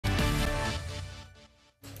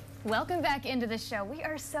Welcome back into the show. We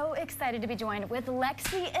are so excited to be joined with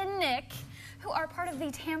Lexi and Nick, who are part of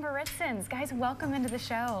the Tamburitzans. Guys, welcome into the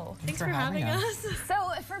show. Thanks for having us. So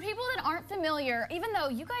for people that aren't familiar, even though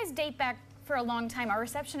you guys date back for a long time, our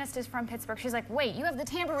receptionist is from Pittsburgh. She's like, wait, you have the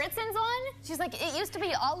Tamburitzans on? She's like, it used to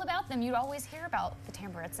be all about them. You'd always hear about the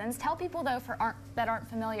Tamburitzans. Tell people, though, that aren't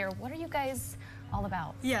familiar, what are you guys all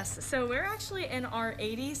about? Yes, so we're actually in our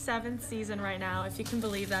 87th season right now, if you can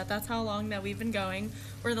believe that. That's how long that we've been going.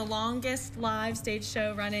 We're the longest live stage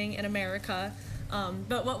show running in America.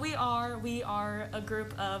 But what we are a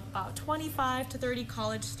group of about 25 to 30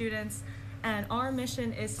 college students, and our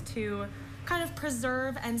mission is to kind of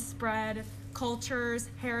preserve and spread cultures,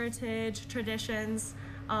 heritage, traditions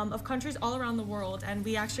of countries all around the world. And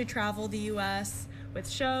we actually travel the U.S. with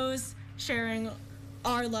shows, sharing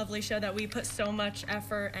our lovely show that we put so much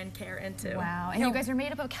effort and care into. Wow, and you guys are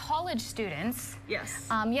made up of college students. Yes.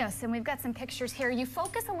 Yes, and we've got some pictures here. You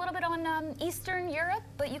focus a little bit on Eastern Europe,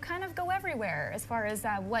 but you kind of go everywhere as far as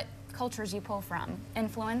what cultures you pull from.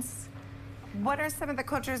 Influence? What are some of the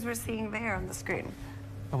cultures we're seeing there on the screen?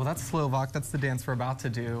 Oh, well, that's Slovak. That's the dance we're about to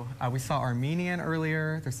do. We saw Armenian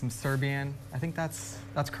earlier. There's some Serbian. I think that's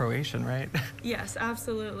Croatian, right? Yes,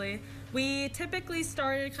 absolutely. We typically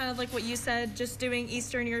started kind of like what you said, just doing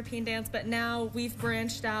Eastern European dance, but now we've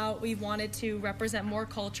branched out. We've wanted to represent more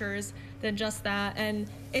cultures than just that, and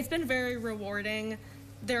it's been very rewarding.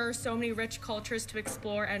 There are so many rich cultures to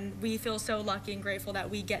explore, and we feel so lucky and grateful that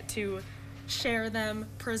we get to share them,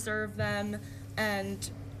 preserve them, and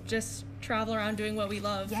just travel around doing what we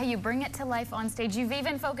love. Yeah, you bring it to life on stage. You've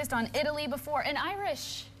even focused on Italy before and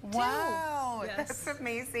Irish, too. Wow, Yes. that's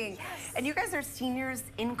amazing. Yes. And you guys are seniors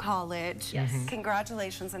in college. Yes.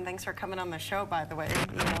 Congratulations, and thanks for coming on the show, by the way.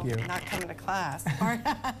 Thank you. Not coming to class.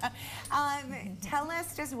 Tell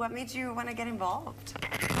us just what made you want to get involved.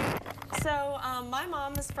 So my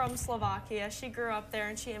mom is from Slovakia. She grew up there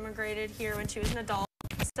and she immigrated here when she was an adult.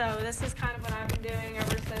 So this is kind of what I've been doing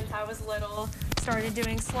ever since I was little. Started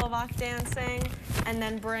doing Slovak dancing and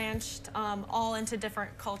then branched all into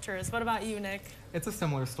different cultures. What about you, Nick? It's a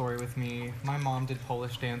similar story with me. My mom did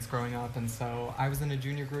Polish dance growing up, and so I was in a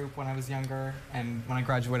junior group when I was younger, and when I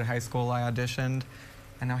graduated high school, I auditioned,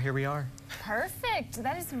 and now here we are. Perfect.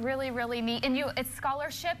 That is really, really neat. And it's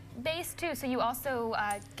scholarship-based, too, so you also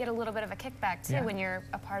get a little bit of a kickback, too, when you're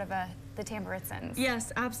a part of the Tamburitzans.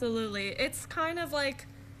 Yes, absolutely. It's kind of like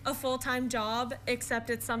a full-time job, except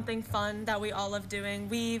it's something fun that we all love doing.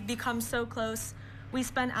 We become so close. We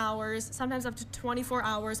spend hours, sometimes up to 24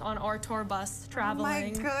 hours on our tour bus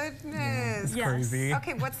traveling. Oh my goodness. Yes. Crazy.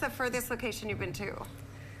 Okay, what's the furthest location you've been to?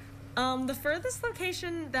 The furthest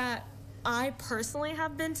location that I personally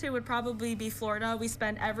have been to would probably be Florida. We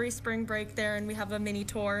spend every spring break there and we have a mini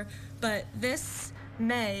tour. But this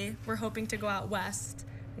May, we're hoping to go out west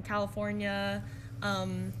in California,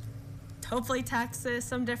 hopefully Texas,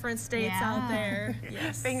 some different states out there.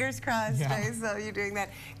 Yes. Fingers crossed. Yeah. I saw you doing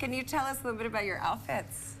that. Can you tell us a little bit about your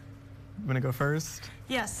outfits? I'm gonna go first.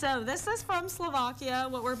 Yes, so this is from Slovakia,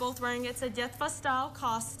 what we're both wearing. It's a Detva style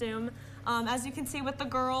costume. As you can see with the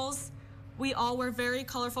girls, we all wear very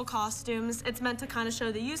colorful costumes. It's meant to kind of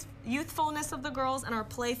show the youthfulness of the girls and our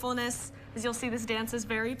playfulness. As you'll see, this dance is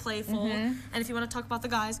very playful. And if you want to talk about the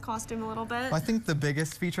guys' costume a little bit. Well, I think the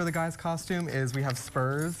biggest feature of the guys' costume is we have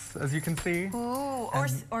spurs, as you can see. Ooh,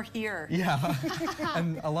 or here. Yeah,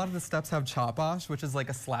 and a lot of the steps have chop-osh, which is like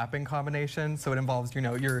a slapping combination. So it involves,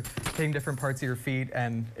 you're hitting different parts of your feet,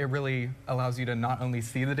 and it really allows you to not only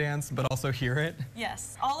see the dance, but also hear it.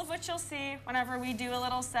 Yes, all of which you'll see whenever we do a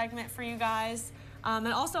little segment for you guys. And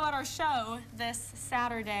also at our show this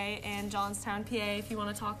Saturday in Johnstown, PA, if you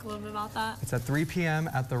want to talk a little bit about that. It's at 3 p.m.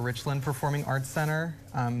 at the Richland Performing Arts Center.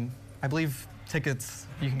 I believe you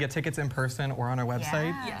can get tickets in person or on our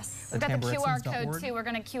website. Yeah. Yes. We've got the QR code, too. We're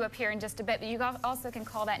going to queue up here in just a bit, but you also can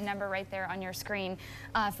call that number right there on your screen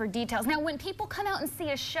for details. Now, when people come out and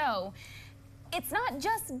see a show, it's not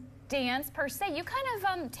just dance per se. You kind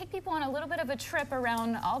of take people on a little bit of a trip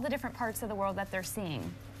around all the different parts of the world that they're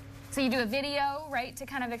seeing. So you do a video, right, to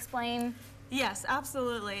kind of explain? Yes,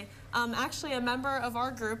 absolutely. Actually, a member of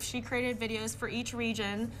our group, she created videos for each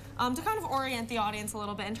region to kind of orient the audience a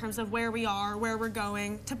little bit in terms of where we are, where we're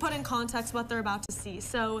going, to put in context what they're about to see.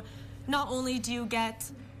 So not only do you get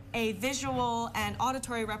a visual and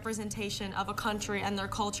auditory representation of a country and their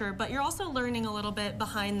culture, but you're also learning a little bit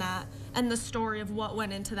behind that and the story of what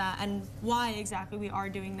went into that and why exactly we are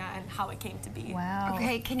doing that and how it came to be. Wow.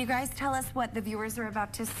 Okay, can you guys tell us what the viewers are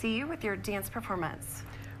about to see with your dance performance?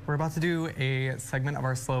 We're about to do a segment of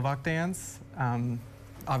our Slovak dance.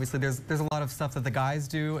 Obviously, there's a lot of stuff that the guys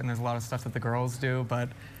do, and there's a lot of stuff that the girls do, but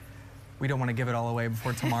we don't want to give it all away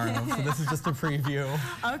before tomorrow. So this is just a preview.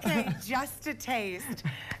 Okay, just a taste.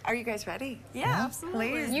 Are you guys ready? Yeah,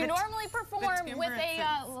 absolutely. Please. You normally perform with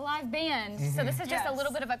a live band, so this is just a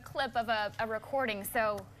little bit of a clip of a recording,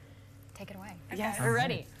 so take it away. Yes. We're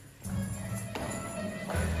ready.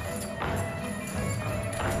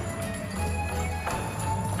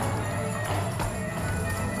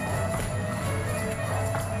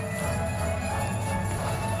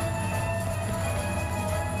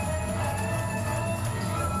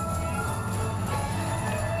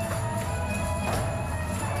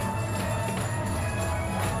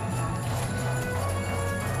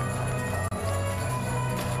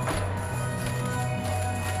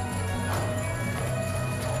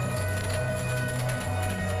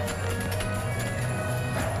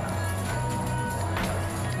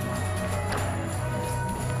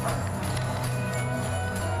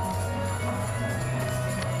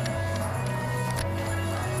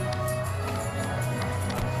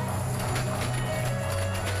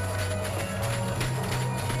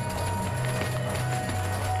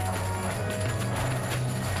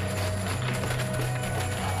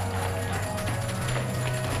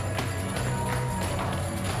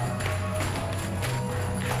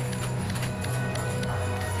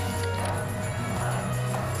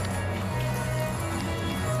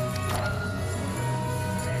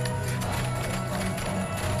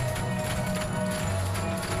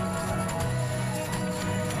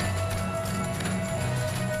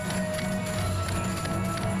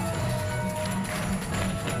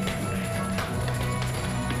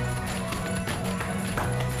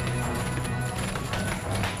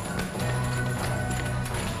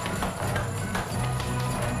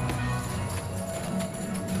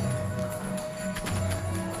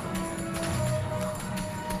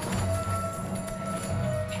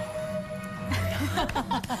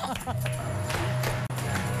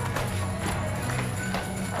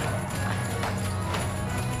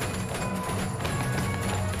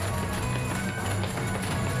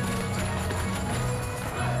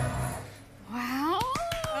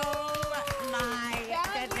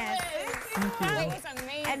 That was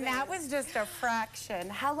amazing. And that was just a fraction.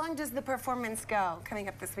 How long does the performance go coming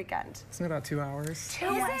up this weekend? It's in about 2 hours. 2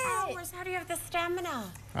 hours? How do you have the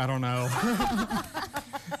stamina? I don't know.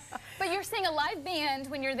 But you're seeing a live band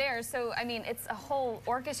when you're there, so I mean, it's a whole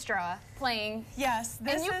orchestra playing. Yes.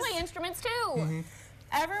 And you play instruments too. Mm-hmm.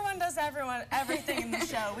 Everyone does everything in the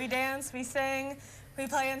show. We dance, we sing, we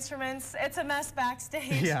play instruments. It's a mess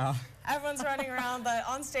backstage. Yeah. Everyone's running around, but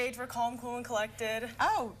on stage we're calm, cool, and collected.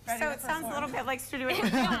 Oh, Ready so to it sounds a perform. little bit like Studio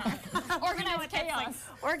Organized chaos.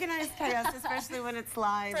 Organized chaos, especially when it's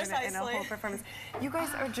live and a Precisely. whole performance. You guys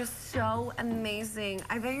are just so amazing.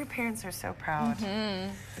 I bet your parents are so proud.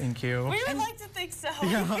 Thank you. We would like to think so.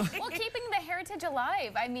 Well, keeping the heritage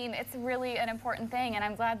alive, I mean, it's really an important thing, and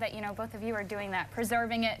I'm glad that, you know, both of you are doing that,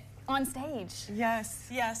 preserving it on stage. Yes,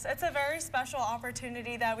 yes. It's a very special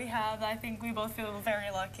opportunity that we have. I think we both feel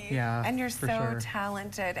very lucky. Yeah. And you're for so sure.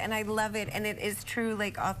 talented, and I love it, and it is true,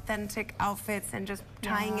 like, authentic outfits and just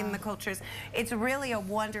tying in the cultures. It's really a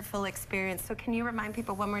wonderful experience. So can you remind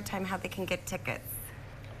people one more time how they can get tickets?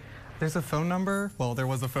 There's a phone number. Well, there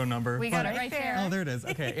was a phone number. We got but- it right there. Oh, there it is.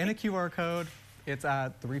 Okay, and a QR code. It's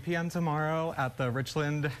at 3 p.m. tomorrow at the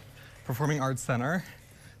Richland Performing Arts Center.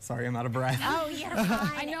 Sorry, I'm out of breath. Oh, you're fine.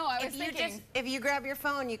 I know, I was thinking. If you grab your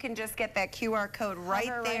phone, you can just get that QR code right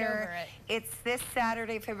Hover right there. over it. It's this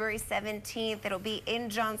Saturday, February 17th. It'll be in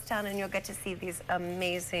Johnstown, and you'll get to see these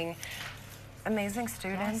amazing students.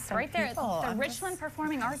 Yes, right there at the Richland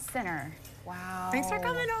Performing Arts Center. Wow. Thanks for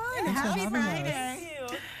coming on. Thanks for Happy having us. Friday.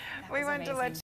 Thank you. We want to let